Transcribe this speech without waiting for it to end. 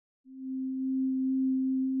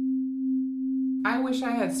wish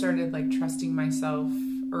I had started like trusting myself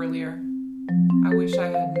earlier. I wish I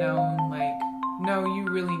had known like, no, you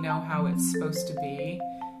really know how it's supposed to be.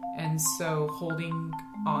 And so holding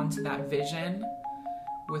on to that vision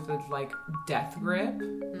with a like death grip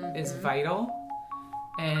is vital.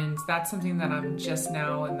 And that's something that I'm just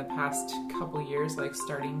now in the past couple years like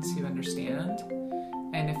starting to understand.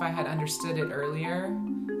 And if I had understood it earlier,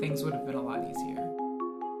 things would have been a lot easier.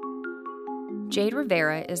 Jade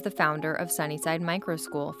Rivera is the founder of Sunnyside Micro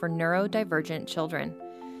School for neurodivergent children.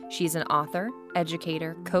 She's an author,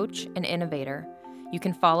 educator, coach, and innovator. You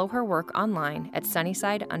can follow her work online at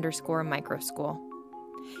Sunnyside_microschool.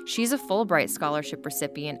 She's a Fulbright Scholarship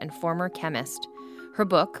recipient and former chemist. Her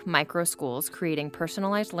book, Micro Schools, Creating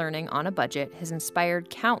Personalized Learning on a Budget, has inspired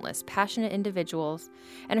countless passionate individuals,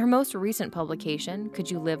 and her most recent publication, Could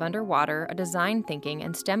You Live Underwater? A Design Thinking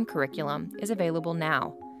and STEM Curriculum, is available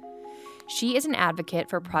now. She is an advocate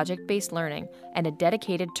for project-based learning and a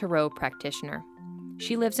dedicated Tarot practitioner.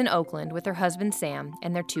 She lives in Oakland with her husband Sam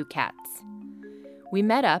and their 2 cats. We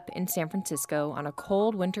met up in San Francisco on a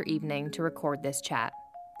cold winter evening to record this chat.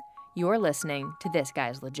 You're listening to This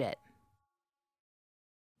Guy's Legit.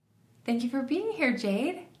 Thank you for being here,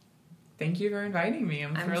 Jade. Thank you for inviting me.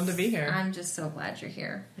 I'm thrilled to be here. I'm just so glad you're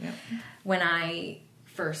here. Yep. When I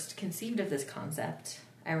first conceived of this concept,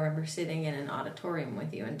 I remember sitting in an auditorium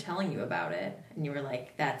with you and telling you about it. And you were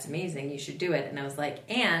like, that's amazing. You should do it. And I was like,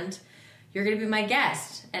 and you're going to be my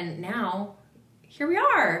guest. And now, here we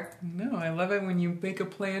are. No, I love it when you make a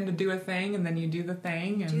plan to do a thing and then you do the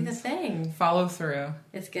thing. And do the thing. Follow through.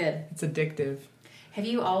 It's good. It's addictive. Have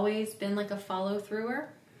you always been like a follow-througher?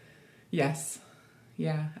 Yes.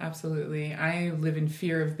 Yeah, absolutely. I live in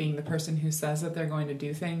fear of being the person who says that they're going to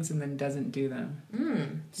do things and then doesn't do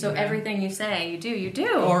them. So everything you say, you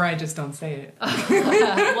do. Or I just don't say it.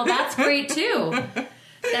 Well, that's great too.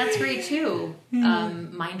 That's great too.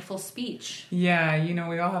 Mindful speech. Yeah, you know,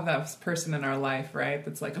 we all have that person in our life, right?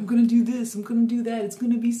 That's like, I'm going to do this, I'm going to do that, it's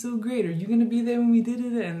going to be so great. Are you going to be there when we did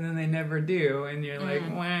it? And then they never do. And you're like,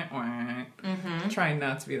 wah, wah. Trying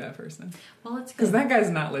not to be that person. Well, it's good. Because that guy's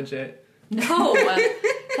not legit. No,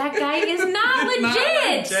 that guy is not legit.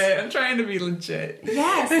 Not legit. I'm trying to be legit.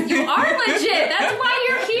 Yes, you are legit. That's why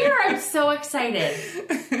you're here. I'm so excited.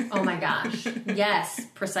 Oh my gosh. Yes,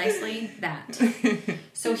 precisely that.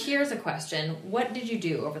 So here's a question. What did you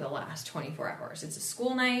do over the last 24 hours? It's a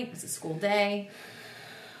school night. It's a school day.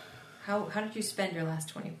 How did you spend your last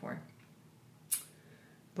 24?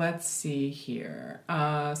 Let's see here.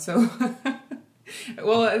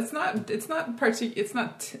 Well, it's not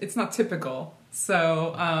typical.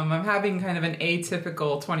 So I'm having kind of an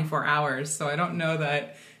atypical 24 hours. So I don't know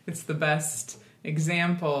that it's the best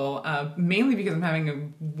example, mainly because I'm having a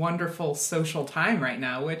wonderful social time right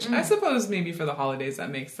now, which I suppose maybe for the holidays that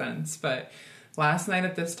makes sense. But last night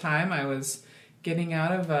at this time, I was getting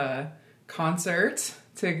out of a concert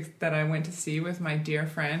that I went to see with my dear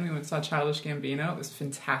friend. We went and saw Childish Gambino. It was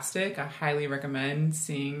fantastic. I highly recommend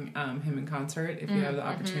seeing him in concert if you have the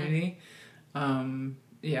opportunity.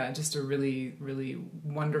 Yeah, just a really, really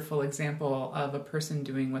wonderful example of a person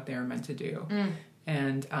doing what they were meant to do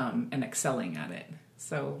and excelling at it.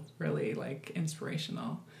 So really like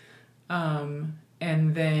inspirational. And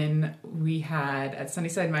then we had at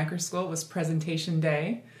Sunnyside Micro School, it was presentation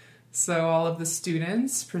day. So all of the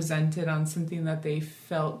students presented on something that they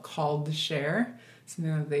felt called to share,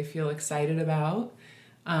 something that they feel excited about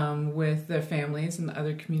with their families and the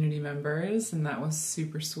other community members, and that was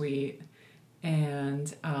super sweet.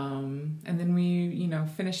 And then we,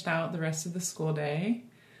 finished out the rest of the school day.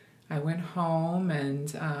 I went home and,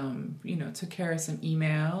 took care of some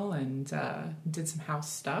email and did some house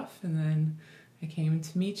stuff, and then I came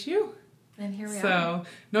to meet you. And here we are. So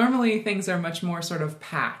normally things are much more sort of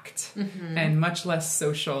packed and much less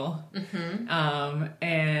social. But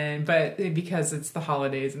because it's the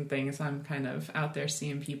holidays and things, I'm kind of out there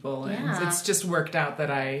seeing people, and it's just worked out that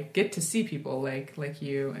I get to see people like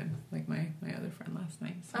you and like my other friend last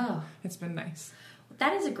night. So it's been nice.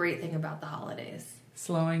 That is a great thing about the holidays.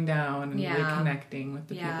 Slowing down and reconnecting with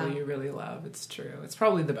the people you really love. It's true. It's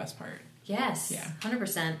probably the best part. Yes,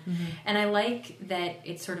 100%. And I like that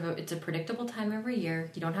it's sort of it's a predictable time every year.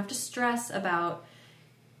 You don't have to stress about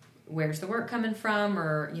where's the work coming from,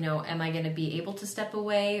 or am I going to be able to step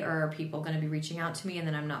away, or are people going to be reaching out to me and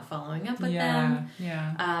then I'm not following up with them?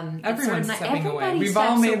 Everyone's stepping away. We've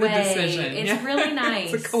all made the decision. It's really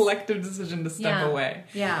nice. It's a collective decision to step away.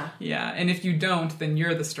 Yeah. And if you don't, then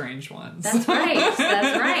you're the strange ones. That's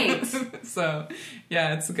right. So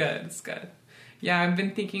it's good. It's good. Yeah, I've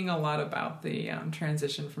been thinking a lot about the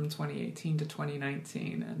transition from 2018 to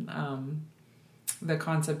 2019, and the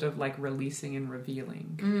concept of like releasing and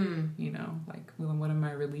revealing, like what am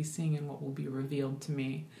I releasing and what will be revealed to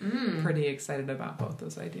me. Pretty excited about both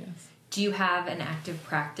those ideas. Do you have an active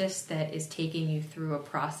practice that is taking you through a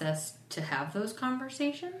process to have those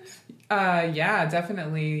conversations? Yeah,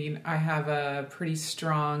 definitely. I have a pretty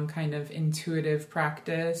strong kind of intuitive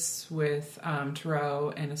practice with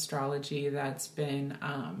tarot and astrology that's been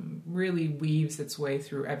really weaves its way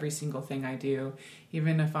through every single thing I do,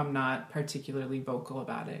 even if I'm not particularly vocal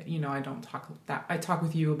about it. I don't talk that. I talk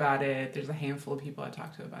with you about it. There's a handful of people I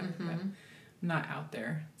talk to about it, but I'm not out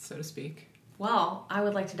there, so to speak. Well, I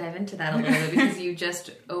would like to dive into that a little bit because you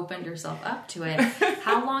just opened yourself up to it.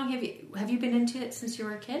 How long have you been into it since you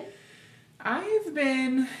were a kid? I've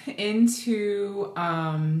been into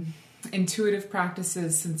intuitive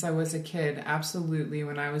practices since I was a kid. Absolutely.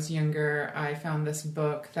 When I was younger, I found this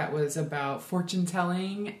book that was about fortune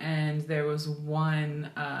telling, and there was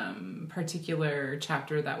one particular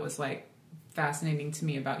chapter that was like fascinating to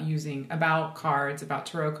me about cards, about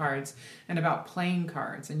tarot cards, and about playing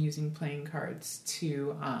cards and using playing cards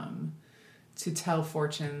to tell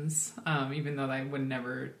fortunes, even though I would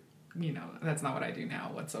never, that's not what I do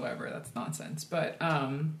now whatsoever. That's nonsense. But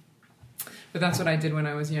that's what I did when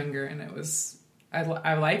I was younger, and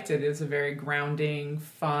I liked it. It was a very grounding,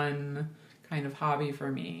 fun kind of hobby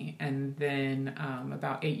for me. And then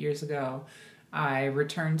about 8 years ago, I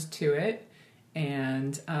returned to it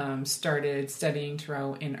and started studying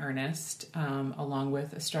tarot in earnest, along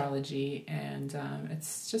with astrology. And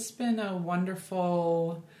it's just been a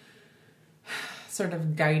wonderful sort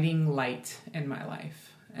of guiding light in my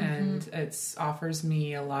life. And it offers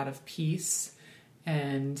me a lot of peace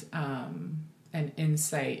and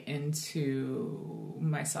insight into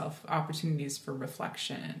myself, opportunities for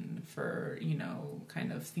reflection, for,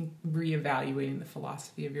 kind of reevaluating the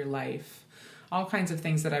philosophy of your life, all kinds of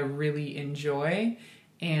things that I really enjoy,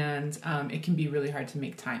 and it can be really hard to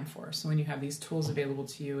make time for. So when you have these tools available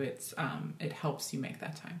to you, it helps you make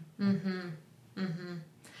that time.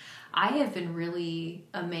 I have been really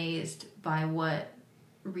amazed by what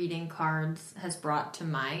reading cards has brought to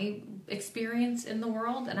my experience in the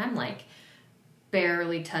world, and I'm like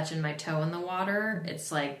barely touching my toe in the water. It's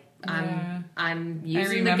like I'm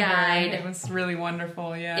using the guide. It was really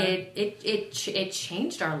wonderful. Yeah, it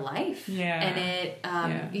changed our life. Yeah, and it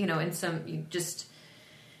in some just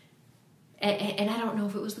and I don't know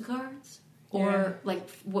if it was the cards or like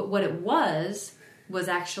what it was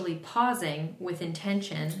actually pausing with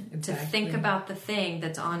intention to think about the thing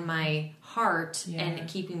that's on my heart and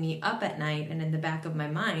keeping me up at night and in the back of my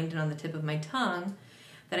mind and on the tip of my tongue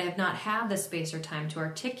that I have not had the space or time to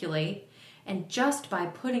articulate. And just by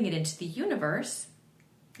putting it into the universe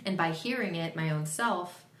and by hearing it my own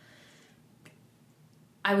self,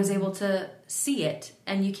 I was able to see it.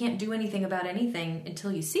 And you can't do anything about anything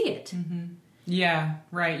until you see it. Yeah,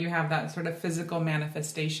 right. You have that sort of physical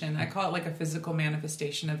manifestation. I call it like a physical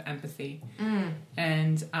manifestation of empathy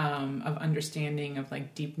and of understanding, of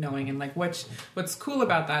like deep knowing. And like what's cool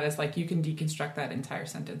about that is like you can deconstruct that entire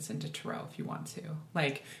sentence into tarot if you want to.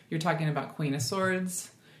 Like you're talking about Queen of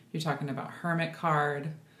Swords, you're talking about Hermit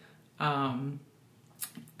card, and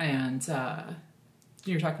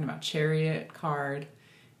you're talking about Chariot card.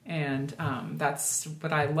 And that's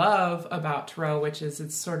what I love about tarot, which is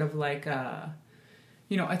it's sort of like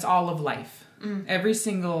it's all of life. Every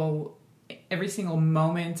single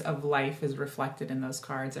moment of life is reflected in those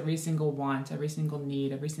cards. Every single want, every single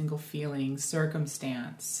need, every single feeling,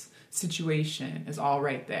 circumstance, situation is all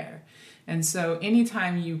right there. And so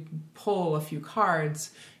anytime you pull a few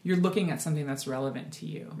cards, you're looking at something that's relevant to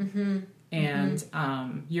you. And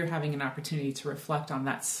you're having an opportunity to reflect on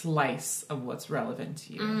that slice of what's relevant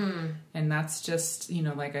to you. And that's just,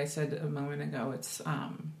 like I said a moment ago, it's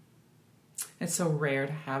so rare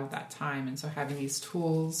to have that time. And so having these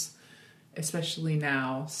tools, especially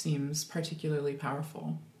now, seems particularly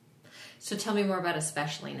powerful. So tell me more about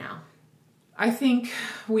especially now. I think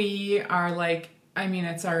we are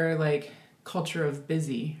it's our culture of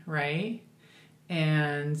busy, right?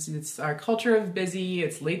 And it's our culture of busy,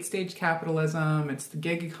 it's late stage capitalism, it's the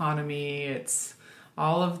gig economy, it's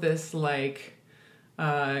all of this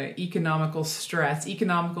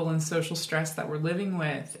economical and social stress that we're living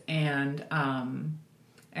with. And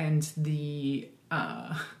the,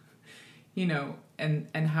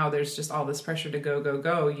 and how there's just all this pressure to go,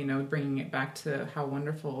 bringing it back to how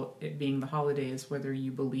wonderful it being the holidays, whether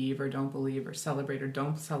you believe or don't believe or celebrate or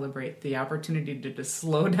don't celebrate, the opportunity to just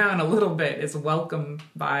slow down a little bit is welcome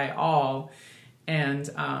by all. And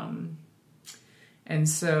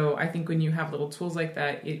so I think when you have little tools like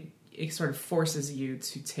that, it it sort of forces you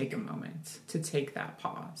to take a moment, to take that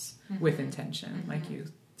pause with intention, like you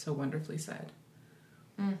so wonderfully said.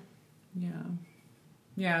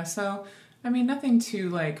 Yeah. So, I mean, nothing too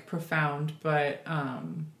like profound, but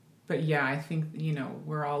yeah, I think, you know,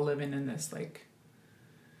 we're all living in this like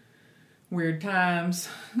weird times.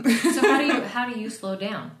 So how do you slow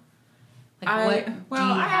down? Like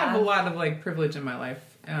I have a lot of like privilege in my life.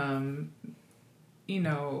 You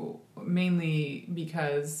know, mainly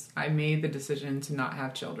because I made the decision to not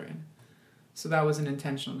have children. So that was an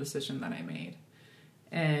intentional decision that I made.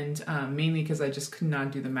 And mainly because I just could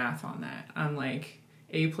not do the math on that. I'm like,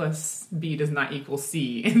 A plus B does not equal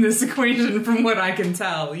C in this equation from what I can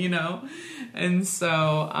tell, you know? And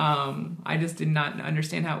so I just did not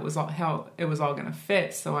understand how it was all going to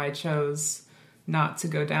fit. So I chose not to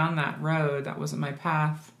go down that road. That wasn't my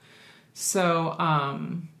path. So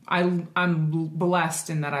I'm blessed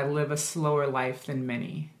in that I live a slower life than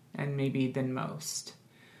many, and maybe than most.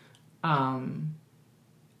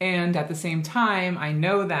 And at the same time, I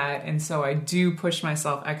know that, and so I do push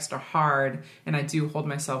myself extra hard, and I do hold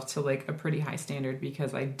myself to like a pretty high standard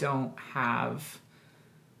because I don't have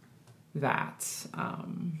that.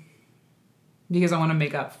 Because I want to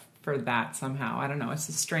make up for that somehow. I don't know. It's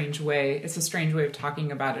a strange way of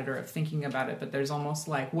talking about it or of thinking about it, but there's almost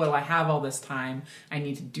like, well, I have all this time. I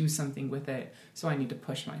need to do something with it. So I need to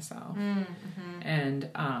push myself.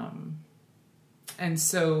 And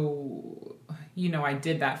so, you know, I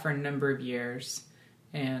did that for a number of years,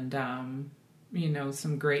 and, you know,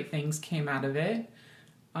 some great things came out of it.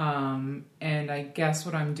 And I guess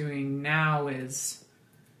what I'm doing now is,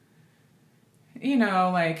 you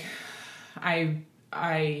know, like I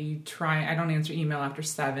don't answer email after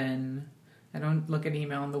 7. I don't look at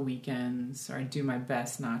email on the weekends, or I do my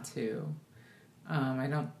best not to. I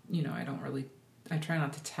try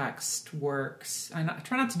not to text works. I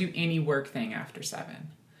try not to do any work thing after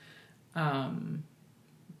 7.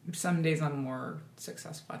 Some days I'm more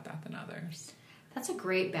successful at that than others. That's a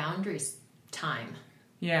great boundaries time.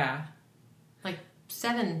 Yeah. Like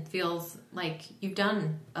 7 feels like you've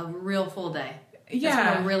done a real full day. Yeah. It's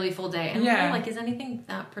been a really full day. And yeah. Like, is anything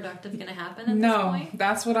that productive going to happen at this point? No,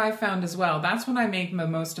 that's what I found as well. That's when I make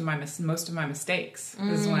most of my mistakes.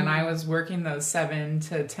 Is when I was working those 7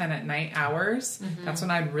 to 10 at night hours. That's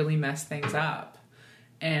when I'd really mess things up.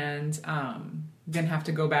 And then have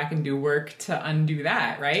to go back and do work to undo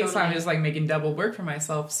that, right? Totally. So I'm just like making double work for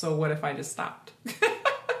myself. So what if I just stopped?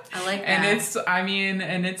 I like that. And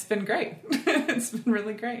it's been great. It's been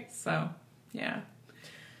really great. So, yeah.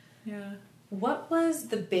 Yeah. What was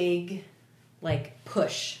the big, like,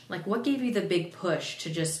 push? Like, what gave you the big push to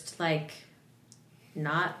just, like,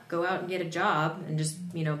 not go out and get a job and just,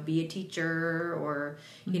 you know, be a teacher or,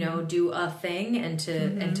 you know, do a thing and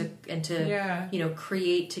to yeah. you know,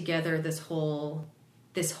 create together this whole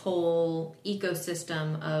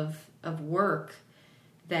ecosystem of work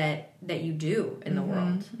that you do in the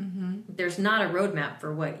world. There's not a roadmap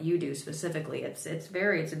for what you do specifically. It's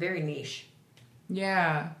very niche.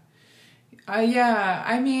 Yeah. Yeah,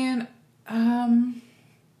 I mean,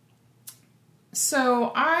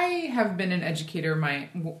 so I have been an educator.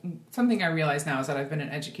 Something I realize now is that I've been an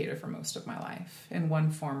educator for most of my life in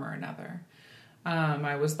one form or another.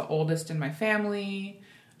 I was the oldest in my family.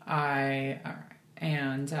 I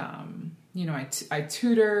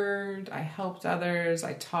tutored, I helped others,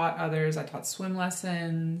 I taught swim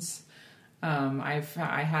lessons. I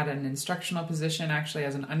had an instructional position actually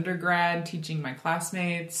as an undergrad teaching my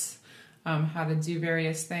classmates how to do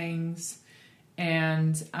various things.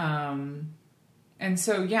 And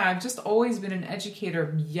so, yeah, I've just always been an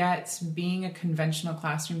educator, yet being a conventional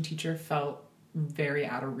classroom teacher felt very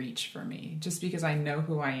out of reach for me, just because I know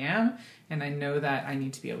who I am and I know that I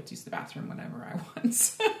need to be able to use the bathroom whenever I want.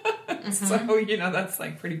 So, you know, that's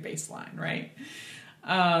like pretty baseline, right?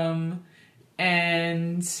 And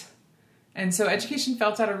so education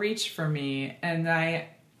felt out of reach for me, and I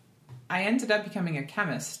ended up becoming a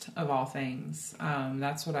chemist of all things.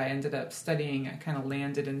 That's what I ended up studying. I kind of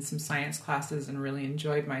landed in some science classes and really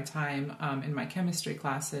enjoyed my time in my chemistry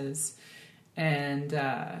classes, and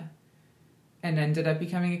ended up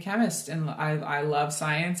becoming a chemist. And I love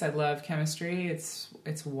science. I love chemistry.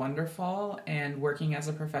 It's wonderful. And working as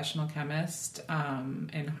a professional chemist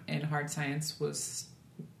in hard science was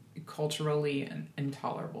culturally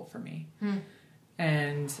intolerable for me.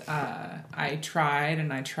 And I tried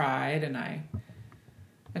and I tried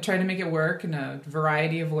to make it work in a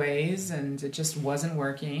variety of ways, and it just wasn't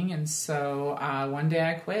working. And so one day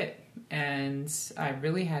I quit, and I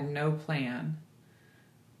really had no plan.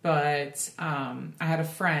 But I had a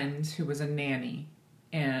friend who was a nanny,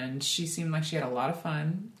 and she seemed like she had a lot of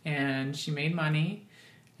fun, and she made money.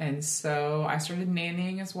 And so I started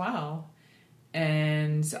nannying as well.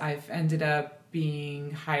 And I've ended up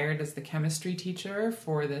being hired as the chemistry teacher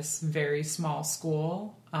for this very small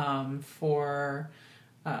school for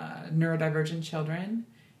neurodivergent children.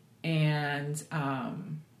 And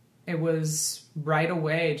it was right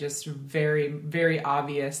away just very, very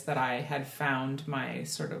obvious that I had found my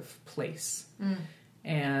sort of place.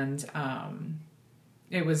 And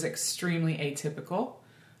it was extremely atypical.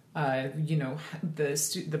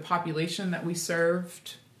 The population that we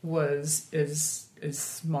served is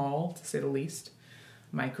small, to say the least,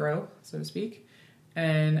 micro, so to speak,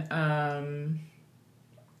 and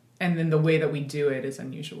then the way that we do it is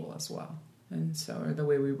unusual as well, and so, or the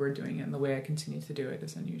way we were doing it and the way I continue to do it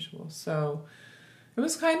is unusual. So it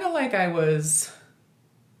was kind of like I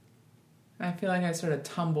feel like I sort of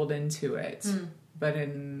tumbled into it, but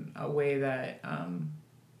in a way that,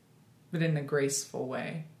 but in a graceful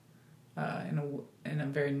way. In a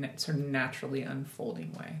very sort of naturally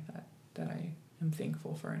unfolding way that I am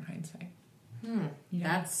thankful for in hindsight.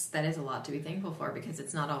 Yeah. That is a lot to be thankful for, because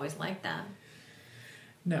it's not always like that.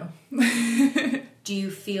 No. Do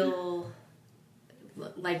you feel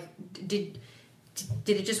like did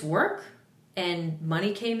it just work and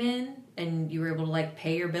money came in and you were able to like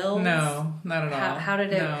pay your bills? No, not at all. How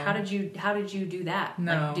did it? No. How did you do that?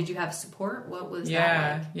 No. Like, did you have support? What was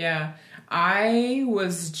that like? Yeah. I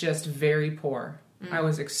was just very poor. I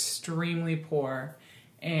was extremely poor,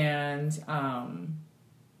 and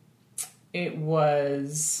it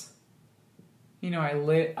was, I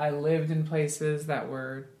lived in places that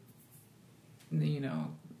were,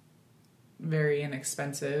 very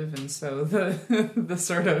inexpensive, and so the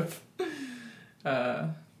sort of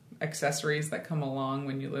accessories that come along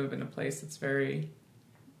when you live in a place that's very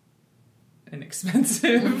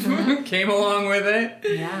inexpensive came along with it.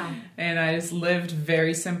 Yeah. And I just lived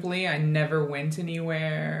very simply. I never went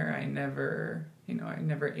anywhere. I never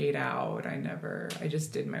ate out. I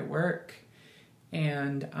just did my work.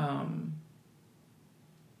 And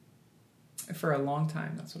for a long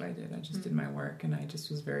time, that's what I did. I just did my work, and I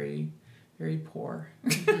just was very, very poor.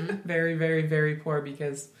 Very, very, very poor,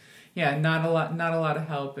 because not a lot of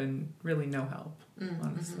help, and really no help.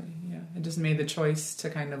 Honestly. Yeah. I just made the choice to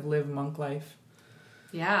kind of live monk life.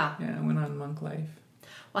 Yeah. Yeah, I went on monk life.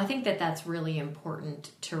 Well, I think that's really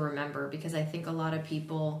important to remember, because I think a lot of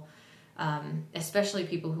people, especially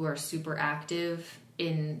people who are super active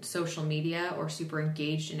in social media or super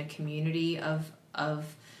engaged in a community of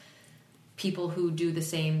people who do the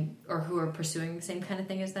same or who are pursuing the same kind of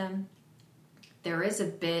thing as them, there is a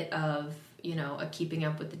bit of, a keeping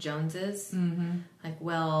up with the Joneses. Like,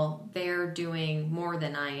 well, they're doing more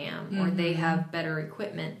than I am, or they have better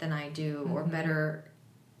equipment than I do, or better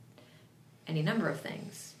any number of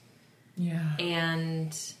things. Yeah.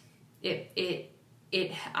 And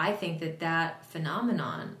I think that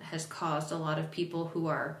phenomenon has caused a lot of people who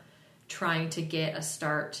are trying to get a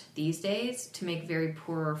start these days to make very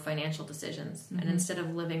poor financial decisions. And instead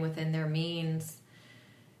of living within their means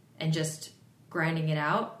and just grinding it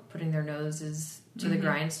out, putting their noses to the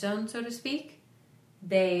grindstone, so to speak,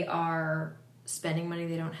 they are spending money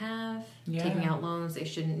they don't have, taking out loans they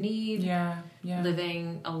shouldn't need,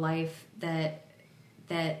 living a life that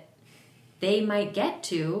they might get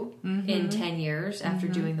to in 10 years after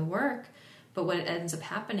doing the work. But what ends up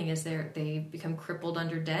happening is they become crippled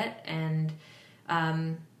under debt, and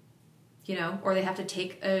or they have to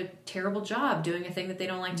take a terrible job doing a thing that they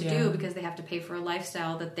don't like to do because they have to pay for a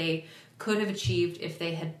lifestyle that they could have achieved if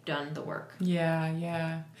they had done the work.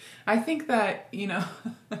 Yeah. I think that,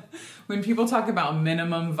 when people talk about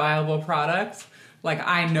minimum viable product, like,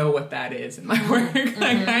 I know what that is in my work.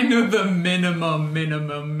 Like, I know the minimum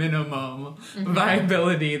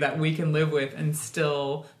viability that we can live with and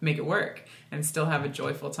still make it work, and still have a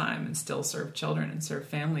joyful time, and still serve children and serve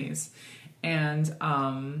families, and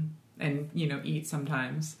eat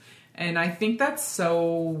sometimes. And I think that's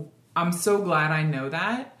I'm so glad I know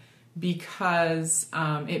that, because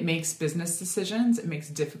it makes it makes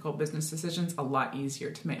difficult business decisions a lot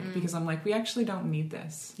easier to make, because I'm like, we actually don't need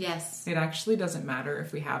this. Yes. It actually doesn't matter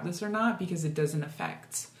if we have this or not, because it doesn't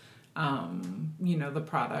affect the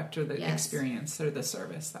product or the experience or the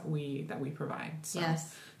service that we provide.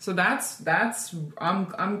 So that's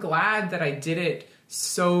I'm glad that I did it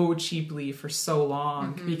so cheaply for so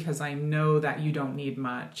long, because I know that you don't need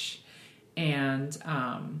much. And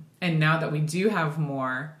now that we do have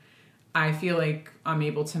more, I feel like I'm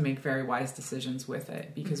able to make very wise decisions with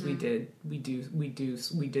it, because we did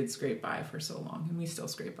scrape by for so long, and we still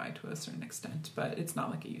scrape by to a certain extent, but it's not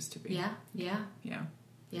like it used to be. Yeah.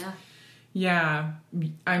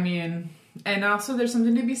 I mean, And also there's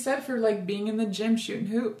something to be said for like being in the gym shooting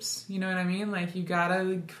hoops. You know what I mean? Like you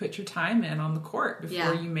gotta put your time in on the court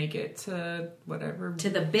before you make it to whatever. To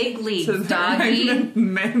the big leagues, doggy.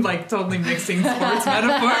 Like totally mixing sports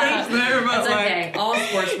metaphors there. But that's okay. All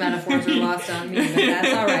sports metaphors are lost on me, but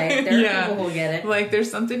that's all right. There are people who'll get it. Like there's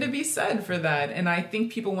something to be said for that. And I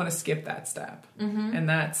think people want to skip that step. Mm-hmm. And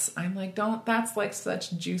that's like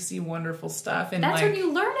such juicy, wonderful stuff. And that's like, when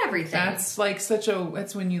you learn everything. That's like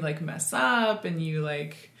that's when you like mess up and you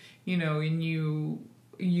like, you know, and you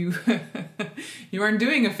you aren't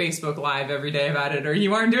doing a Facebook Live every day about it, or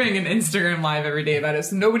you aren't doing an Instagram Live every day about it,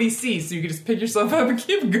 so nobody sees, so you can just pick yourself up and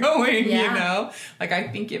keep going, you know? Like, I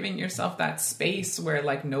think giving yourself that space where,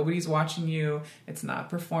 like, nobody's watching you, it's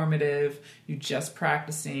not performative, you're just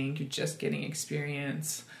practicing, you're just getting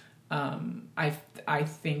experience. I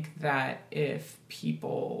think that if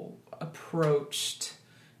people approached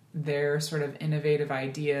their sort of innovative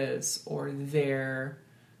ideas or their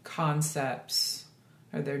concepts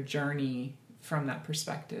or their journey from that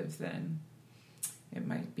perspective, then it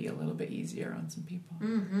might be a little bit easier on some people.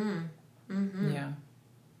 Mm-hmm. Mm-hmm. Yeah.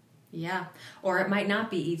 Yeah. Or it might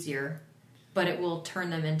not be easier, but it will turn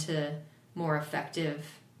them into more effective,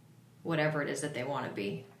 whatever it is that they want to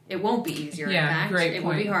be. It won't be easier. Yeah, in fact. great It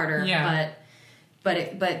point. will be harder. Yeah.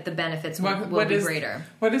 But the benefits will be greater.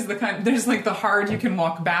 What is the kind? There's like the hard you can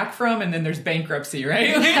walk back from, and then there's bankruptcy,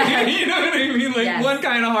 right? Like, you know what I mean? Like one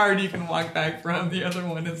kind of hard you can walk back from, the other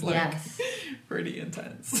one is like pretty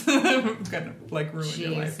intense. Kind of like ruin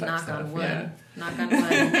your life. Knock stuff. on wood. Yeah. Knock on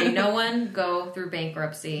wood. May no one go through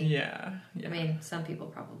bankruptcy. Yeah. I mean, some people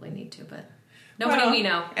probably need to, but nobody we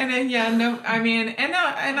know. And then,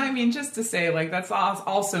 I mean, just to say, like, that's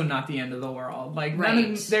also not the end of the world. Like,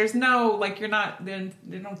 there's no, like, you're not going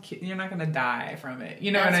to die from it.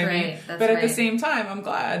 You know what I mean? But at the same time, I'm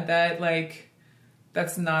glad that, like,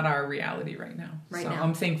 that's not our reality right now. Now.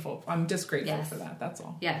 I'm thankful. I'm just grateful for that. That's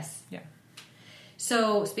all. Yes. Yeah.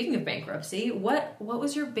 So, speaking of bankruptcy, what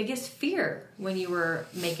was your biggest fear when you were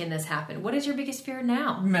making this happen? What is your biggest fear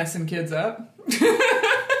now? Messing kids up.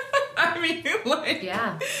 I mean, like,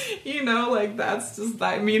 you know, like, that's just,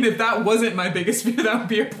 I mean, if that wasn't my biggest fear, that would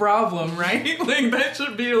be a problem, right? Like, that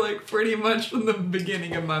should be, like, pretty much from the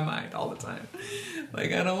beginning of my mind all the time.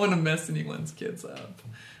 Like, I don't want to mess anyone's kids up.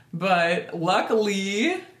 But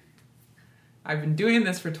luckily, I've been doing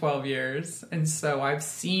this for 12 years, and so I've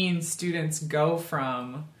seen students go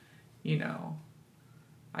from, you know,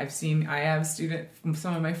 I have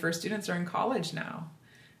some of my first students are in college now.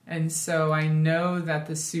 And so I know that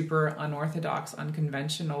the super unorthodox,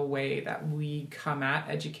 unconventional way that we come at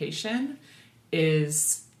education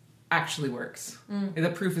actually works. The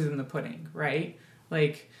proof is in the pudding, right?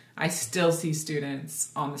 Like, I still see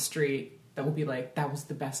students on the street that will be like, that was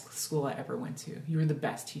the best school I ever went to. You were the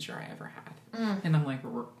best teacher I ever had. And I'm like,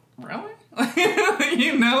 really?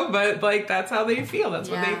 You know, but like, that's how they feel. That's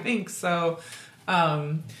what they think. So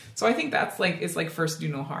I think that's like, it's like first do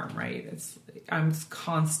no harm, right? I'm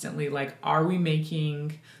constantly like, are we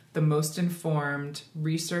making the most informed,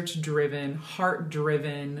 research-driven,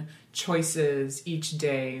 heart-driven choices each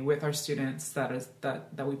day with our students that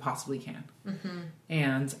we possibly can? Mm-hmm.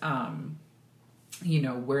 And, you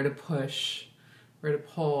know, where to push, where to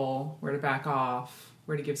pull, where to back off,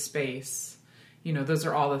 where to give space. You know, those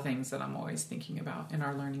are all the things that I'm always thinking about in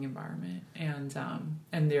our learning environment. And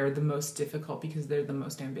they're the most difficult because they're the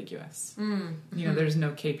most ambiguous. Mm-hmm. You know, there's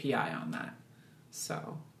no KPI on that.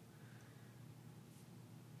 So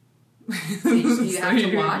you have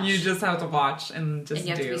to watch. You just have to watch and just do.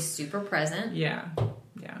 And you have to be super present. Yeah.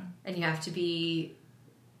 And you have to be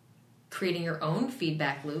creating your own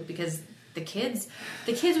feedback loop, because the kids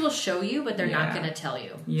will show you, but they're not going to tell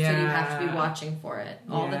you. Yeah. So you have to be watching for it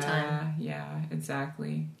all the time. Yeah,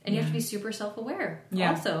 exactly. And you have to be super self-aware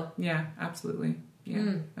also. Yeah, absolutely.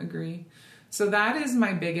 Yeah, agree. So that is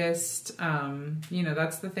my biggest, you know,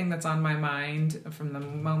 that's the thing that's on my mind from the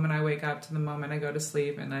moment I wake up to the moment I go to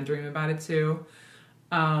sleep, and I dream about it too.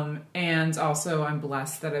 And also I'm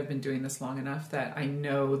blessed that I've been doing this long enough that I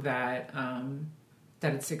know that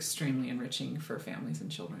that it's extremely enriching for families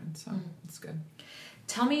and children. So it's good.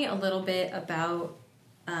 Tell me a little bit about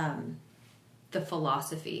the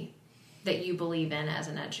philosophy that you believe in as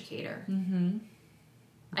an educator. Mm-hmm.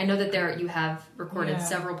 I know that you have recorded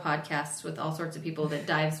several podcasts with all sorts of people that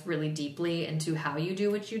dives really deeply into how you do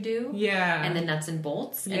what you do. Yeah. And the nuts and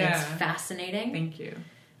bolts. And it's fascinating. Thank you.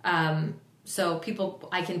 So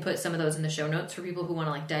I can put some of those in the show notes for people who want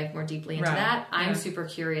to like dive more deeply into that. I'm super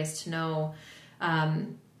curious to know,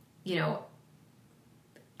 you know,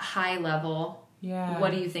 high level,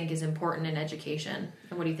 what do you think is important in education,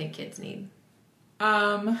 and what do you think kids need?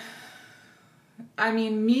 I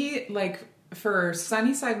mean, for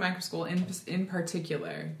Sunnyside Micro School in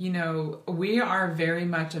particular, we are very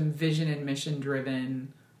much a vision and mission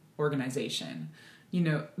driven organization.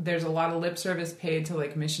 There's a lot of lip service paid to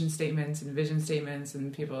like mission statements and vision statements,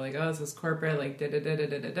 and people are like, oh, this is corporate, like da da da da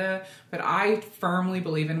da da da. But I firmly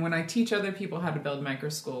believe, and when I teach other people how to build micro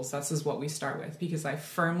schools, this is what we start with, because I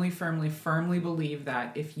firmly believe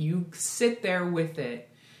that if you sit there with it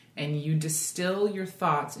and you distill your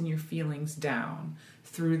thoughts and your feelings down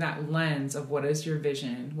through that lens of what is your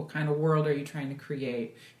vision, what kind of world are you trying to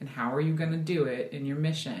create, and how are you going to do it in your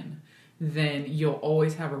mission, then you'll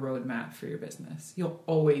always have a roadmap for your business. You'll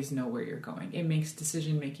always know where you're going. It makes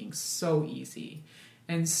decision making so easy.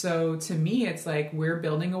 And so to me, it's like we're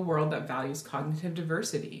building a world that values cognitive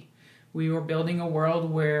diversity. We are building a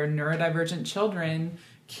world where neurodivergent children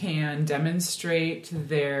can demonstrate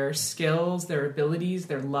their skills, their abilities,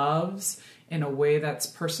 their loves in a way that's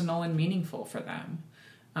personal and meaningful for them.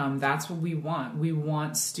 That's what we want. We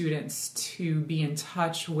want students to be in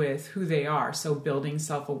touch with who they are. So building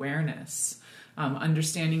self-awareness,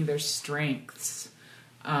 understanding their strengths,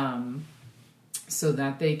 so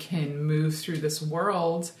that they can move through this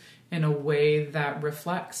world in a way that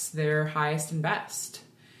reflects their highest and best.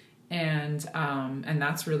 And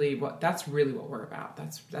that's really what we're about.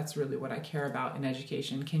 That's really what I care about in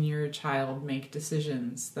education. Can your child make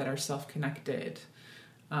decisions that are self-connected?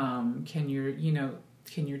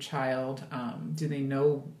 Can your child,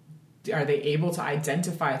 are they able to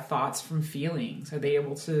identify thoughts from feelings? Are they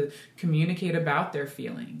able to communicate about their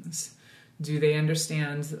feelings? Do they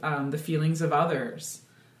understand the feelings of others?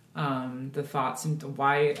 The thoughts and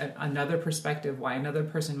why another perspective, why another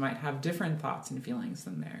person might have different thoughts and feelings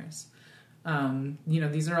than theirs.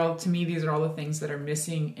 These are all the things that are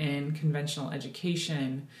missing in conventional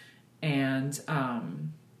education, and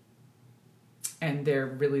they're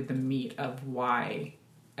really the meat of why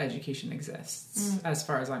education exists, as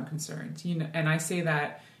far as I'm concerned. And I say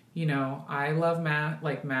that, I love math.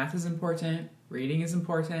 Like, math is important, reading is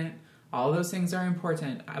important, all those things are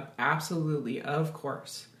important, absolutely, of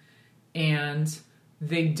course. And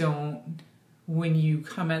they don't, when you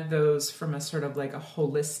come at those from a sort of like a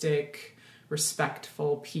holistic,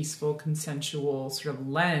 respectful, peaceful, consensual sort of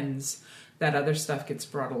lens, that other stuff gets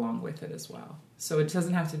brought along with it as well. So it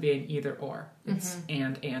doesn't have to be an either or. It's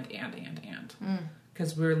and.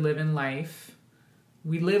 Because we're living life.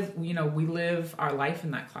 We live our life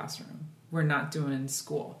in that classroom. We're not doing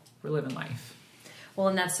school. We're living life. Well,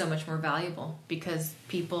 and that's so much more valuable, because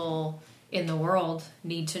people in the world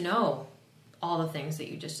need to know all the things that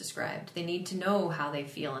you just described. They need to know how they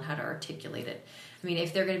feel and how to articulate it. I mean,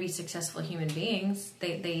 if they're going to be successful human beings,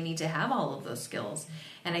 they need to have all of those skills.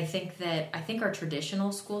 And I think our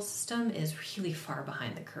traditional school system is really far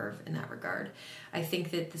behind the curve in that regard. I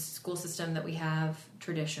think that the school system that we have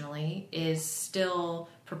traditionally is still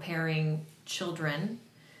preparing children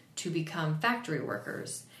to become factory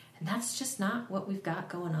workers. And that's just not what we've got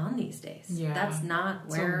going on these days. Yeah. That's not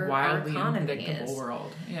where our economy is.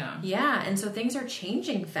 World. Yeah. Yeah, and so things are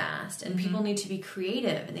changing fast, and people need to be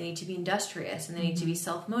creative, and they need to be industrious, and they need to be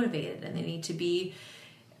self-motivated, and they need to be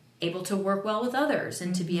able to work well with others,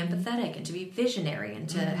 and to be empathetic, and to be visionary, and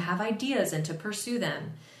to have ideas, and to pursue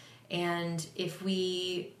them. And if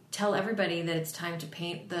we tell everybody that it's time to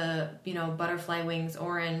paint the, butterfly wings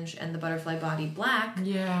orange and the butterfly body black,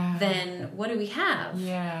 then what do we have?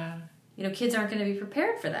 Yeah. Kids aren't going to be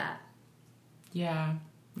prepared for that. Yeah.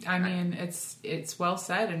 I mean, it's well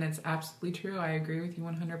said, and it's absolutely true. I agree with you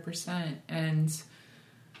 100%. And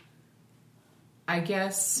I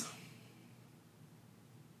guess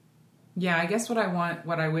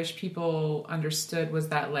what I wish people understood was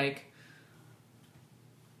that, like,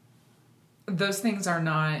 those things are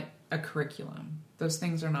not a curriculum. Those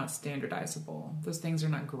things are not standardizable. Those things are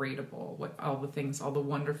not gradable. All the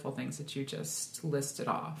wonderful things that you just listed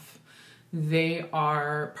off. They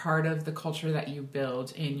are part of the culture that you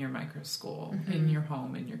build in your micro school, in your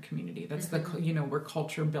home, in your community. That's we're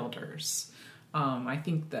culture builders. I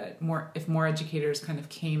think that if more educators kind of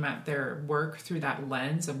came at their work through that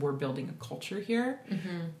lens of we're building a culture here,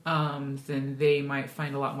 then they might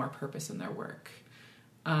find a lot more purpose in their work.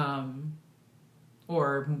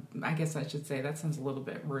 Or I guess I should say, that sounds a little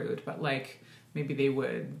bit rude, but like maybe they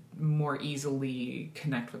would more easily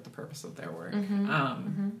connect with the purpose of their work.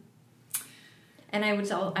 And I would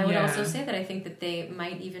also say that I think that they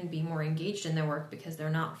might even be more engaged in their work because they're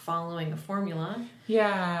not following a formula.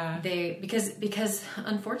 Yeah. Because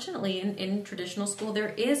unfortunately in traditional school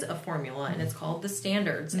there is a formula, and it's called the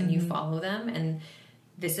standards, and you follow them, and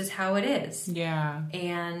this is how it is. Yeah.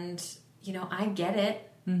 And I get it.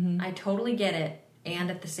 I totally get it.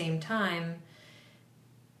 And at the same time,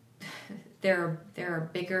 there are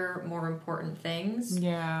bigger, more important things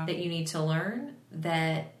that you need to learn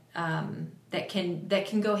that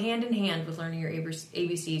can go hand in hand with learning your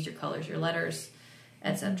ABCs, your colors, your letters,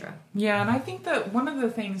 etc. Yeah, and I think that one of the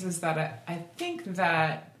things is that I think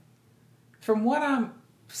that from what I'm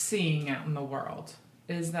seeing out in the world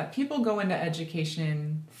is that people go into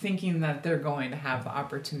education thinking that they're going to have the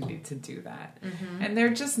opportunity to do that. Mm-hmm. And they're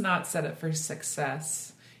just not set up for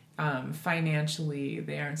success. Financially,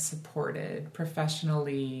 they aren't supported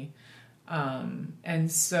professionally.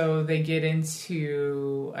 And so they get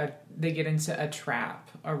into a trap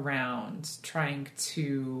around trying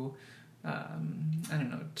to,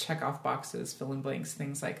 check off boxes, fill in blanks,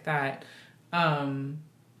 things like that.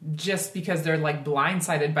 Just because they're like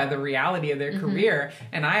blindsided by the reality of their career.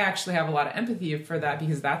 And I actually have a lot of empathy for that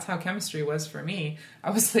because that's how chemistry was for me. I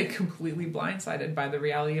was like completely blindsided by the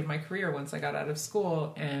reality of my career once I got out of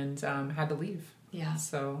school and had to leave. Yeah.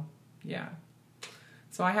 So, yeah.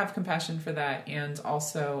 So I have compassion for that. And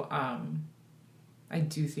also, I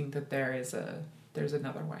do think that there's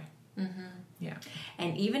another way. Mm-hmm. Yeah.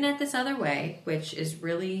 And even at this other way, which is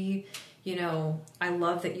really... I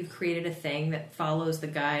love that you've created a thing that follows the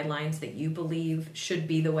guidelines that you believe should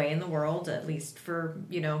be the way in the world, at least for,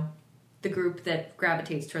 the group that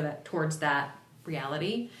gravitates towards that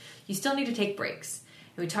reality. You still need to take breaks.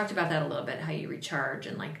 And we talked about that a little bit, how you recharge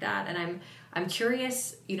and like that. And I'm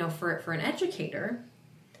curious, for an educator,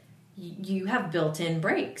 you have built-in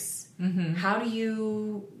breaks. Mm-hmm. How do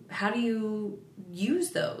you use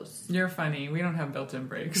those? You're funny. We don't have built-in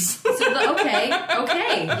breaks. Okay,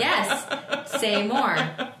 yes. Say more.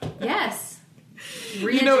 Yes.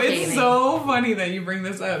 It's so funny that you bring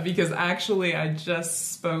this up because actually I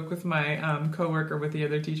just spoke with my coworker with the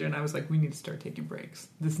other teacher and I was like, we need to start taking breaks.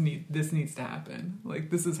 This needs to happen. Like,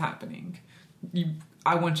 this is happening.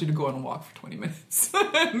 I want you to go on a walk for 20 minutes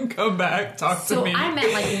and come back, talk to me. So I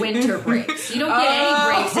meant like winter breaks. You don't get any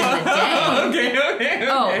breaks in the day. Okay.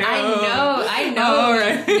 Oh, I know. All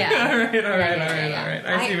right. Yeah. All right.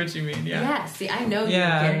 I see what you mean. Yeah. Yeah. See, I know you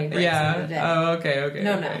don't get any breaks in the day. Oh, okay.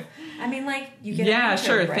 No. Okay. I mean, like, you get a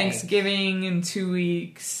sure. break. Thanksgiving in 2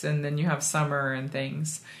 weeks, and then you have summer and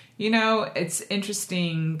things. It's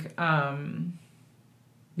interesting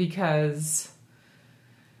because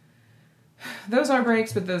those are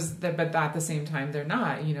breaks, but at the same time, they're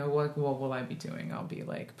not. What will I be doing? I'll be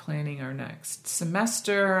like planning our next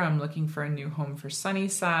semester. I'm looking for a new home for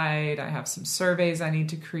Sunnyside. I have some surveys I need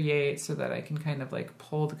to create so that I can kind of like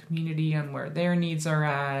pull the community on where their needs are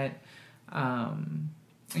at.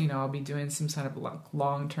 I'll be doing some sort of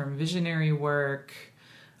long-term visionary work.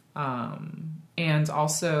 And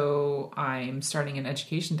also I'm starting an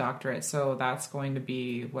education doctorate, so that's going to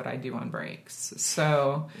be what I do on breaks.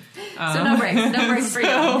 So no breaks for you.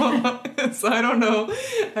 So I don't know.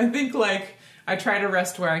 I think like I try to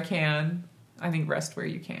rest where I can. I think rest where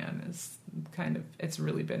you can is kind of, it's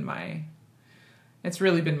really been my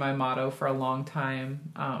motto for a long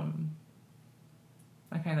time.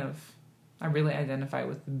 I really identify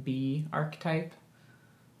with the bee archetype.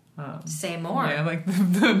 Say more. Yeah, like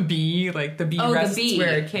the bee, rests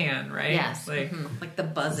where it can, right? Yes. Like, like the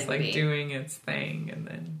buzzing bee. Like doing its thing, and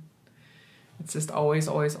then it's just always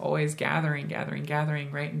gathering,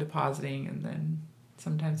 right, and depositing, and then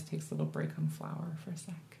sometimes it takes a little break on flower for a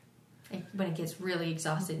sec. When it gets really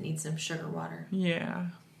exhausted, it needs some sugar water. Yeah.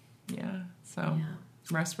 So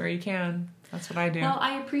rest where you can. That's what I do. Well,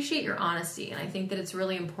 I appreciate your honesty, and I think that it's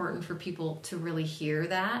really important for people to really hear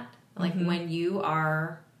that. Like when you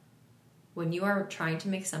are trying to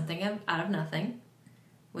make something out of nothing,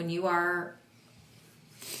 when you are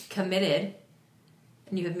committed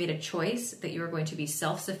and you have made a choice that you are going to be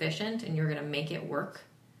self-sufficient and you're going to make it work,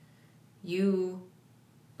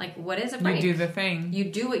 what is a break? You do the thing. You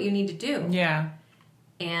do what you need to do. Yeah.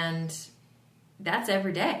 And that's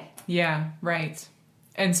every day. Yeah, right.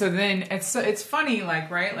 And so then it's funny,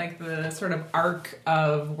 right? Like the sort of arc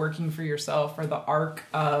of working for yourself or the arc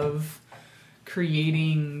of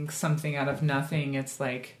creating something out of nothing. It's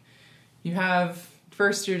like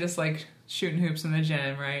first you're just like shooting hoops in the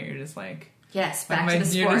gym, right? You're just like, yes, back to the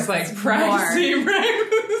sport. You're just like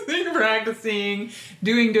practicing,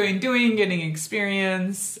 doing, getting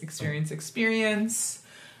experience.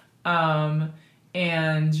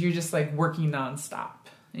 And you're just like working nonstop.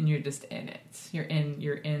 And you're just in it. You're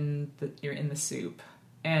in the soup,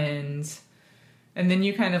 and then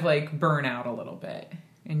you kind of like burn out a little bit,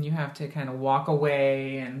 and you have to kind of walk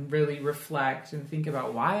away and really reflect and think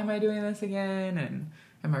about, why am I doing this again, and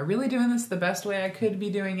am I really doing this the best way I could be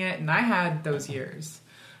doing it? And I had those years.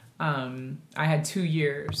 I had 2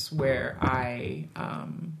 years where I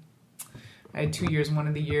I had 2 years. One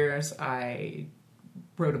of the years I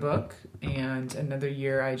wrote a book, and another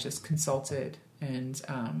year I just consulted and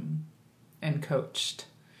coached.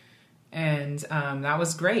 And that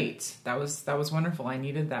was great. That was wonderful. I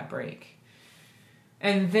needed that break.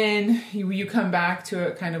 And then you come back to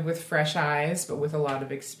it kind of with fresh eyes, but with a lot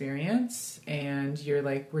of experience. And you're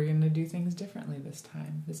like, we're going to do things differently this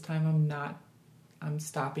time. This time I'm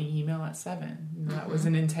stopping email at 7. That was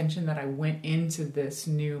an intention that I went into this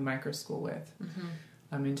new micro school with.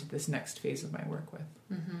 Into this next phase of my work with.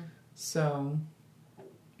 So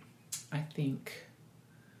I think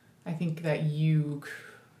that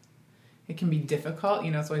it can be difficult.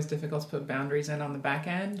 It's always difficult to put boundaries in on the back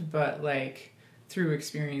end, but like through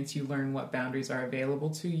experience, you learn what boundaries are available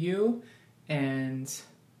to you, and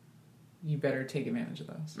you better take advantage of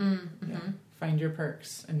those. Yeah. Find your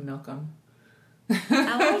perks and milk them.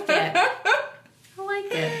 I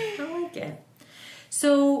like it.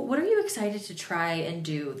 So what are you excited to try and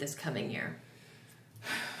do this coming year?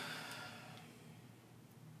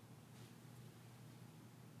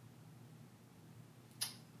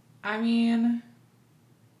 I mean,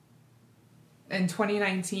 in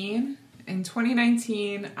 2019,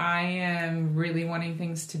 I am really wanting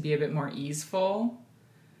things to be a bit more easeful.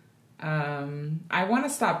 I want to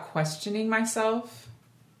stop questioning myself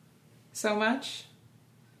so much.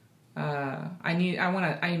 I'm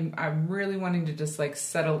really wanting to just like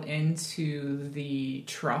settle into the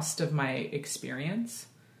trust of my experience,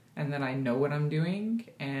 and that I know what I'm doing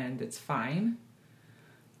and it's fine.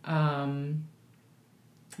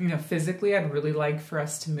 Physically, I'd really like for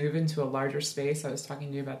us to move into a larger space. I was talking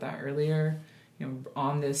to you about that earlier.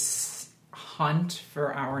 On this hunt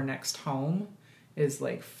for our next home is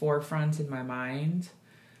like forefront in my mind.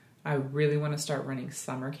 I really want to start running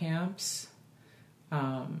summer camps.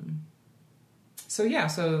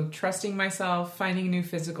 So trusting myself, finding a new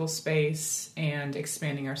physical space, and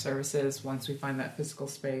expanding our services once we find that physical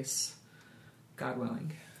space, God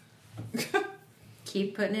willing.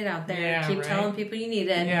 Keep putting it out there. Yeah, Keep right? telling people you need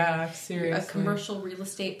it. Yeah, seriously. A commercial real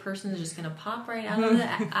estate person is just going to pop right out of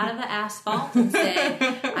the asphalt and say,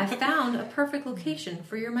 I found a perfect location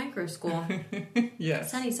for your micro school.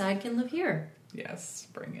 Yes. Sunnyside can live here. Yes,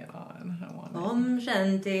 bring it on. I want Om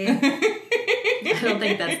Shanti. I don't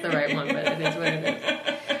think that's the right one, but it is what it is.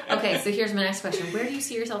 Okay, so here's my next question. Where do you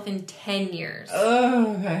see yourself in 10 years?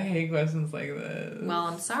 Oh, I hate questions like this. Well,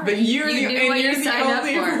 I'm sorry. But you're the only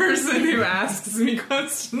person who asks me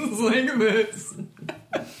questions like this.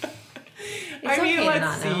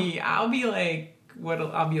 Let's see. Know. I'll be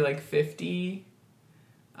like 50.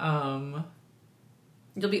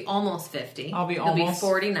 You'll be almost 50. You'll be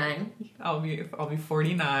 49. I'll be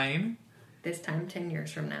 49. This time 10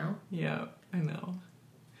 years from now. Yeah, I know.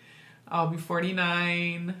 I'll be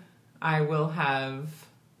 49. I will have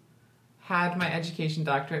had my education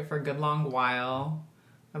doctorate for a good long while.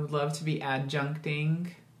 I would love to be adjuncting.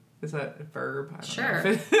 Is that a verb? Sure. It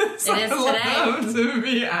is today. I would love to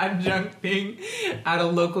be adjuncting at a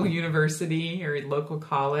local university or a local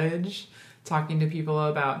college, talking to people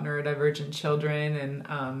about neurodivergent children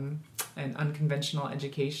and unconventional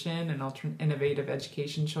education and innovative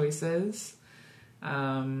education choices.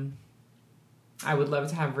 I would love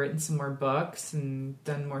to have written some more books and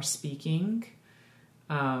done more speaking.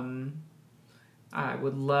 I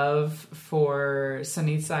would love for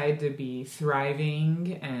Sunnyside to be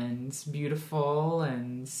thriving and beautiful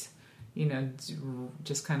and,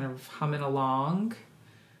 just kind of humming along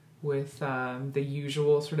with the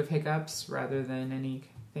usual sort of hiccups rather than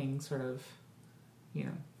anything sort of,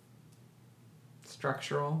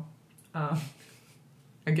 structural.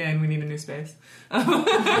 Again, we need a new space.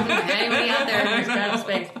 Anybody out there who's got a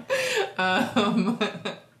space?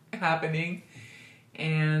 Happening.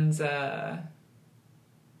 And I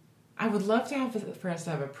would love for us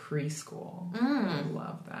to have a preschool. I would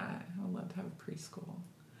love that. I would love to have a preschool.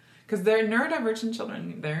 Because they're neurodivergent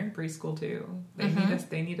children. They're in preschool too.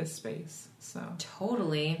 They need a space. So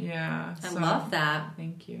totally. Yeah. I love that.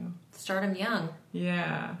 Thank you. Start them young.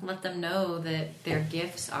 Yeah. Let them know that their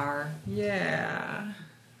gifts are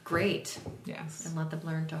great. Yes. And let them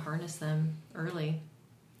learn to harness them early.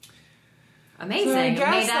 Amazing. So I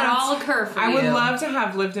guess made that all occur for you. I would love to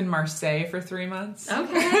have lived in Marseille for 3 months.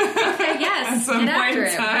 Okay, yes. At some Get point after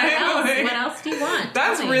in it. time. What else do you want?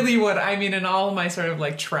 That's really what I mean in all my sort of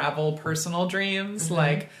like travel personal dreams.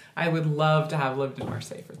 Like I would love to have lived in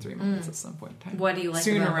Marseille for 3 months at some point in time. What do you like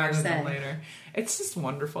Sooner about rather Marseille? than later. It's just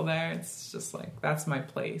wonderful there. It's just like that's my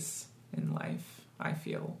place in life. I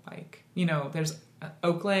feel like there's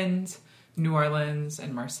Oakland, New Orleans,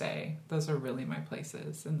 and Marseille. Those are really my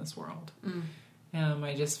places in this world.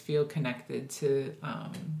 I just feel connected to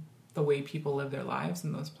the way people live their lives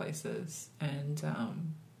in those places. And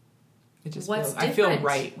it just What's I feel different?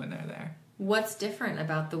 right when they're there. What's different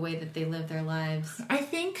about the way that they live their lives? I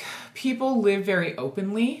think people live very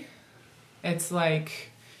openly. It's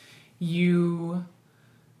like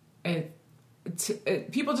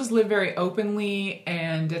people just live very openly,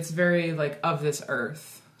 and it's very like of this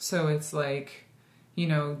earth. So it's like, you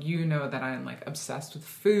know that I'm like obsessed with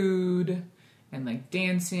food and like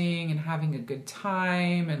dancing and having a good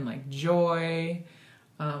time and like joy,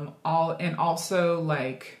 and also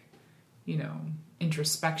like, you know,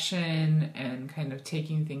 introspection and kind of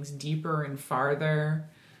taking things deeper and farther.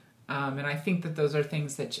 And I think that those are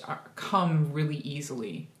things that come really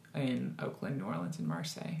easily in Oakland, New Orleans, and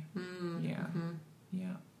Marseille. Yeah.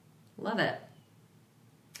 Love it.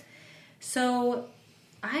 So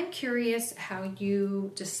I'm curious how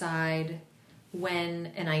you decide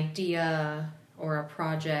when an idea or a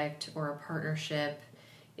project or a partnership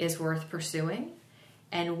is worth pursuing,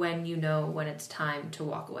 and when you know when it's time to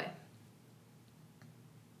walk away.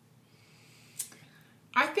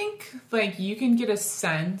 I think like you can get a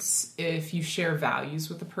sense if you share values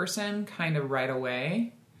with a person kind of right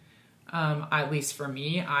away. At least for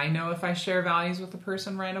me, I know if I share values with a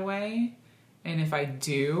person right away. And if I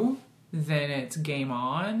do, then it's game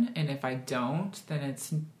on. And if I don't, then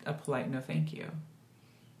it's a polite no thank you.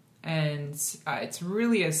 And it's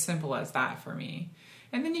really as simple as that for me.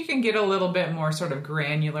 And then you can get a little bit more sort of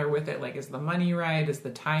granular with it. Like, is the money right? Is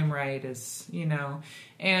the time right? Is, you know,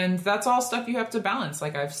 and that's all stuff you have to balance.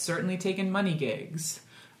 Like, I've certainly taken money gigs,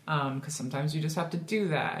 because sometimes you just have to do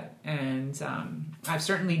that. And I've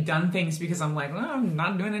certainly done things because I'm like, well, I'm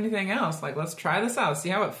not doing anything else. Like, let's try this out, see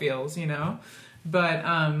how it feels, you know?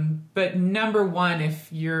 But number one,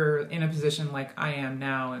 if you're in a position like I am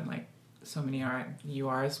now, and like so many you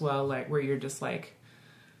are as well, like where you're just like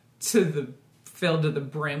filled to the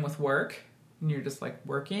brim with work, and you're just like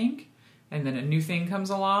working, and then a new thing comes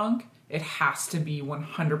along, it has to be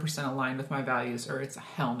 100% aligned with my values, or it's a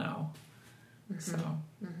hell no. Mm-hmm. So,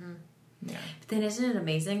 yeah. But then isn't it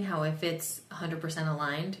amazing how if it's 100%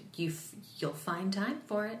 aligned, you'll find time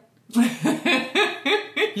for it?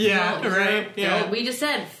 Yeah, right. Yeah. We just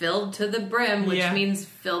said filled to the brim, which means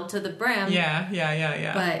filled to the brim.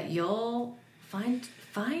 Yeah. But you'll find it.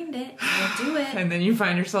 You'll do it. And then you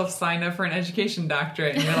find yourself signed up for an education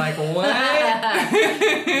doctorate, and you're like, what?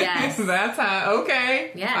 Yes. That's how.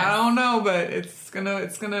 Okay. Yes. I don't know, but it's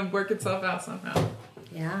gonna work itself out somehow.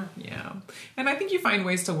 Yeah. Yeah. And I think you find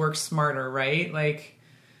ways to work smarter, right? Like,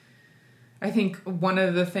 I think one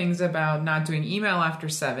of the things about not doing email after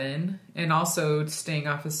 7, and also staying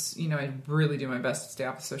off of, you know, I really do my best to stay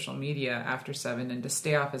off of social media after 7, and to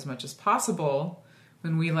stay off as much as possible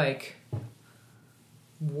when we like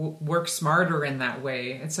work smarter in that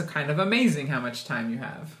way. It's a kind of amazing how much time you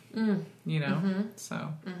have, you know? Mm-hmm. So.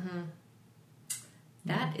 Mm-hmm.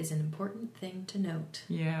 That is an important thing to note.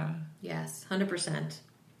 Yeah. Yes, 100%.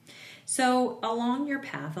 So along your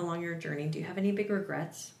path, along your journey, do you have any big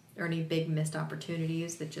regrets or any big missed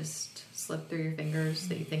opportunities that just slip through your fingers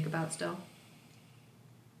that you think about still?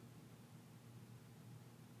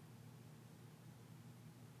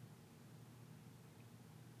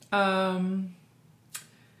 I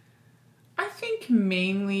think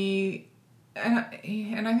mainly,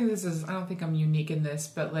 and I think this is, I don't think I'm unique in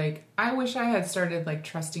this, but like, I wish I had started like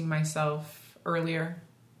trusting myself earlier.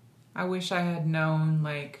 I wish I had known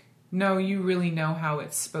like, no, you really know how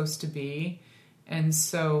it's supposed to be. And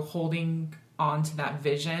so holding on to that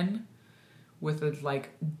vision with a like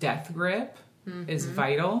death grip is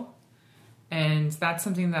vital. And that's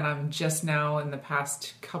something that I'm just now in the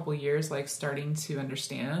past couple years, like starting to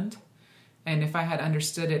understand. And if I had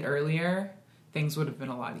understood it earlier, things would have been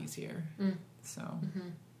a lot easier. So,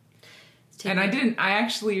 and I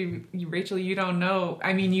actually, Rachel, you don't know.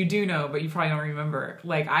 I mean, you do know, but you probably don't remember.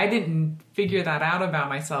 Like, I didn't figure that out about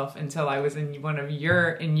myself until I was in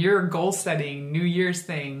your goal setting New Year's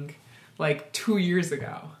thing, like 2 years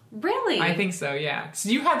ago. Really? I think so. Yeah. So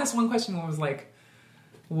you had this one question that was like,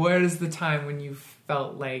 what is the time when you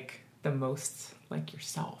felt like the most like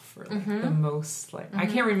yourself, or like the most like, I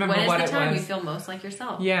can't remember what it was. When is the time you feel most like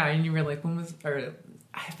yourself? Yeah. And you were like,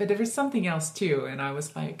 but there was something else too. And I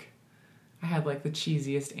was like, I had like the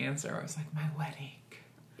cheesiest answer. I was like, my wedding.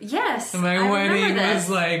 Yes. And my wedding was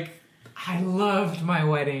like, I loved my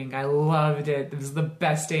wedding. I loved it. It was the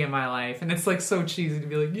best day of my life. And it's like so cheesy to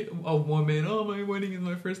be like, a woman, oh, my wedding is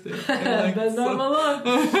my first day. Like, that's not my life.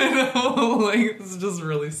 I know, like, it's just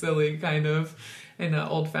really silly, kind of, in an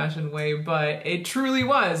old-fashioned way. But it truly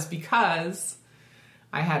was, because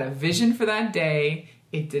I had a vision for that day,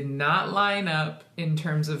 it did not line up in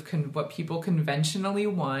terms of what people conventionally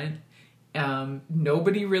want.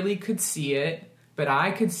 Nobody really could see it, but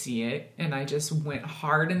I could see it, and I just went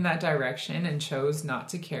hard in that direction and chose not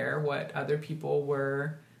to care what other people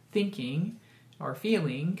were thinking or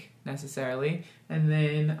feeling necessarily. And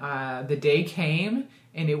then the day came,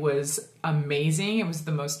 and it was amazing. It was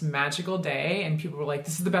the most magical day, and people were like,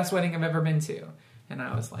 "This is the best wedding I've ever been to." And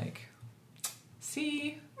I was like,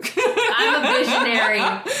 "See? I'm a visionary.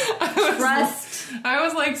 Trust." I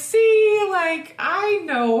was like, "See, like, I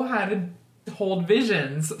know how to hold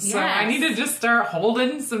visions, so Yes. I need to just start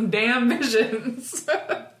holding some damn visions."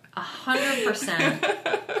 100%.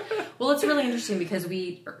 Well, it's really interesting because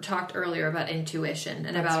we talked earlier about intuition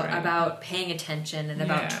and about paying attention and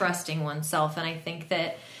about trusting oneself, and I think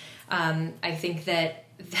that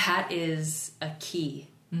that is a key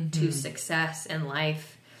to success in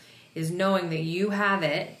life, is knowing that you have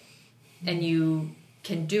it and you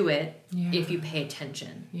can do it if you pay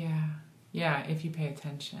attention. Yeah, if you pay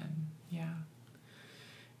attention.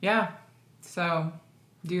 Yeah. So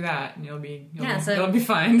do that, and you'll be fine. It'll be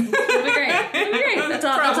great. That's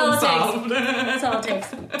all it takes. That's all it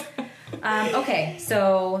takes. Okay,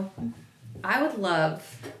 so I would love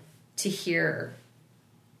to hear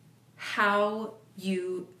how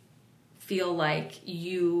you feel like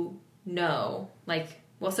you know,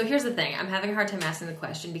 so here's the thing. I'm having a hard time asking the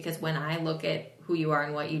question because when I look at who you are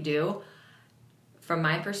and what you do, from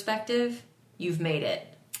my perspective, you've made it.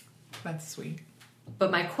 That's sweet.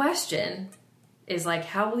 But my question is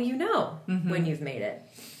how will you know when you've made it?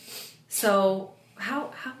 So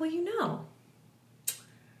how will you know?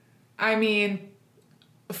 I mean,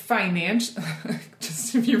 financial,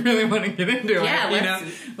 just if you really want to get into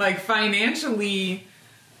it, financially,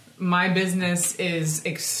 my business is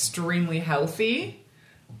extremely healthy,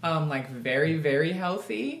 very, very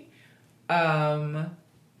healthy.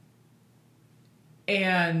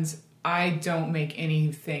 And I don't make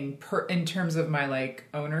anything in terms of my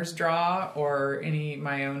owner's draw or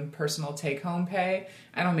my own personal take home pay.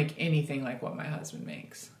 I don't make anything like what my husband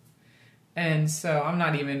makes. And so I'm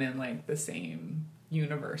not even in the same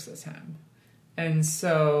universe as him. And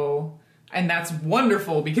so, and that's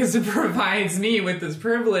wonderful because it provides me with this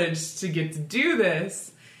privilege to get to do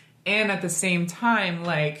this. And at the same time,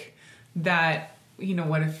 that,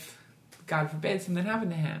 what if, God forbid, something happened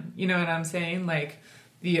to him? You know what I'm saying?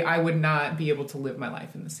 I would not be able to live my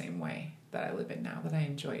life in the same way that I live it now, that I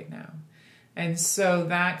enjoy it now. And so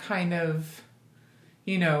that kind of,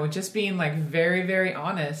 just being very, very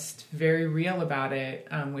honest, very real about it,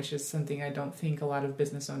 which is something I don't think a lot of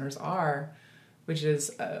business owners are, which is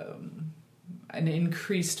an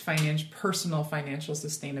increased personal financial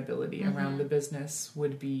sustainability around the business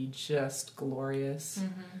would be just glorious,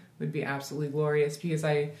 would be absolutely glorious, because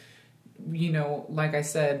like I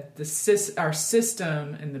said, our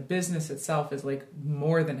system and the business itself is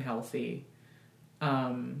more than healthy.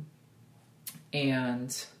 And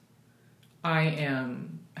I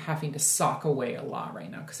am having to sock away a lot right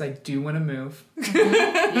now because I do want to move.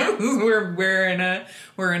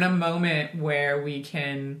 We're in a moment where we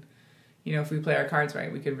can, if we play our cards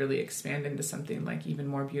right, we could really expand into something even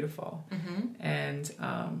more beautiful.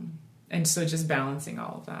 And so just balancing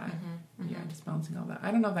all of that. Yeah, just balancing all that.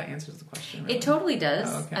 I don't know if that answers the question. Really. It totally does.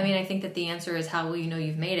 Oh, okay. I mean, I think that the answer is how will you know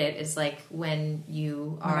you've made it is when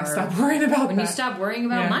you I stop worrying about when you stop worrying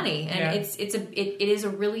about money. And it is a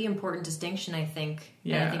really important distinction, I think.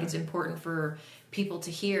 Yeah. And I think it's important for people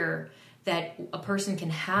to hear that a person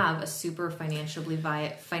can have a super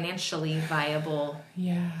financially viable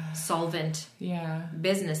solvent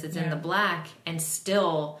business that's in the black and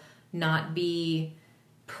still not be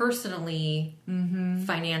personally,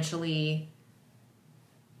 financially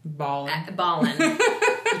balling.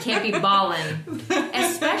 You can't be balling,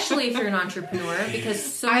 especially if you're an entrepreneur, because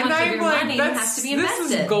so much of your money has to be invested.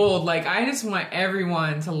 This is gold. I just want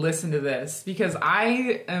everyone to listen to this because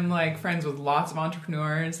I am friends with lots of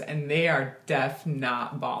entrepreneurs and they are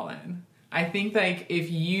not balling. I think if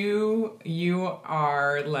you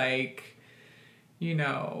are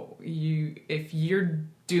if you're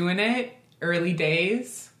doing it early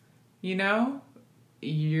days,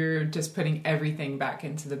 you're just putting everything back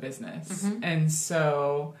into the business. And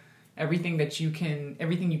so everything you can,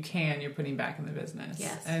 you're putting back in the business.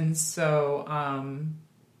 Yes. And so,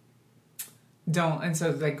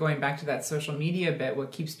 going back to that social media bit,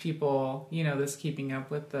 what keeps people, this keeping up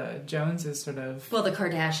with the Joneses sort of. Well, the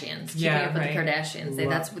Kardashians. Keeping up with the Kardashians.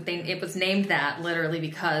 It was named that literally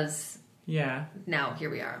because. Yeah. Now, here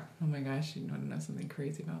we are. Oh my gosh, you want to know something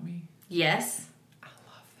crazy about me? Yes. I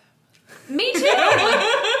love them. Me too.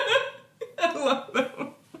 I love them.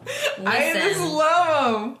 Listen, I just love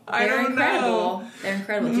them? I don't know. They're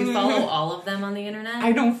incredible. Do you follow all of them on the internet?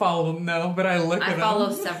 I don't follow them, no, but I look at them. I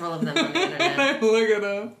follow several of them on the internet. I look at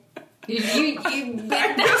them. That's even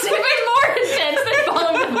more intense than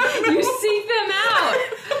following them. You seek them out.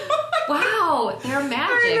 Wow, they're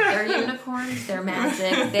magic. They're unicorns. They're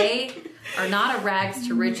magic. They are not a rags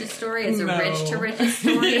to riches story. It's a rich to riches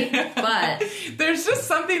story. Yeah. But there's just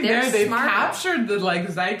something there. They've captured the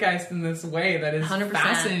zeitgeist in this way that is 100%.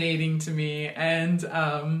 Fascinating to me, and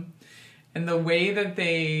the way that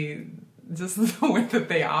they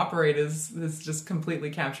operate is just completely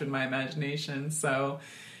captured my imagination. So,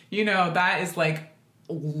 that is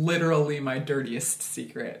literally my dirtiest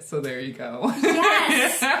secret. So there you go.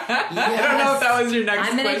 Yes. I don't know if that was your next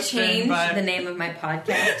question. I'm going to change the name of my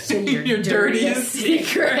podcast to your dirtiest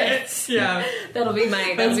secrets. Yeah. That'll be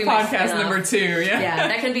my podcast number 2. Yeah. Yeah,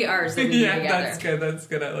 that can be ours. That we do together. That's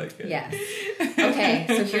good. I like it. Yes. Okay,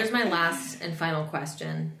 so here's my last and final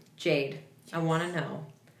question. Jade, I want to know,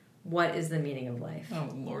 what is the meaning of life? Oh,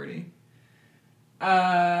 Lordy.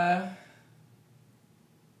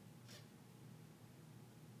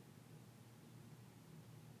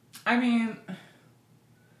 I mean,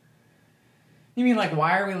 you mean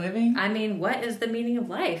why are we living? I mean, what is the meaning of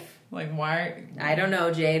life? Why? I don't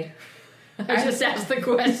know, Jade. I just asked the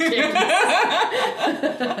question.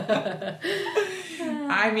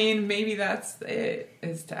 I mean, maybe that's it,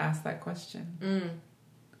 is to ask that question.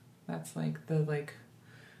 That's the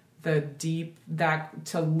deep,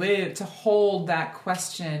 to hold that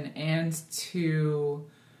question and to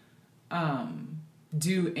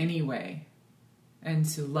do anyway. And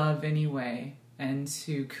to love anyway, and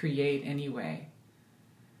to create anyway,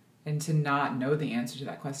 and to not know the answer to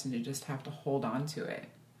that question, to just have to hold on to it.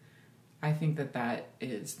 I think that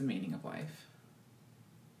is the meaning of life.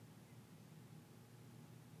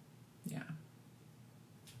 Yeah.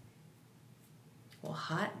 Well,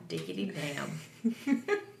 hot diggity damn.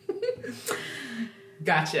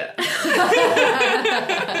 Gotcha.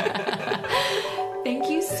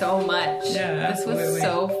 Thank you so much. Yeah, this was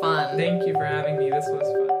so fun. Thank you for having me. This was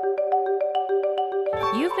fun.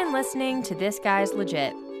 You've been listening to This Guy's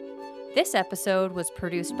Legit. This episode was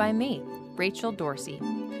produced by me, Rachel Dorsey.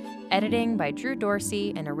 Editing by Drew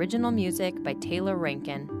Dorsey and original music by Taylor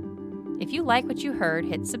Rankin. If you like what you heard,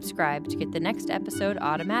 hit subscribe to get the next episode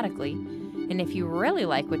automatically. And if you really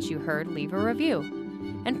like what you heard, leave a review.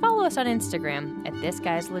 And follow us on Instagram at This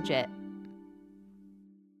Guy's Legit.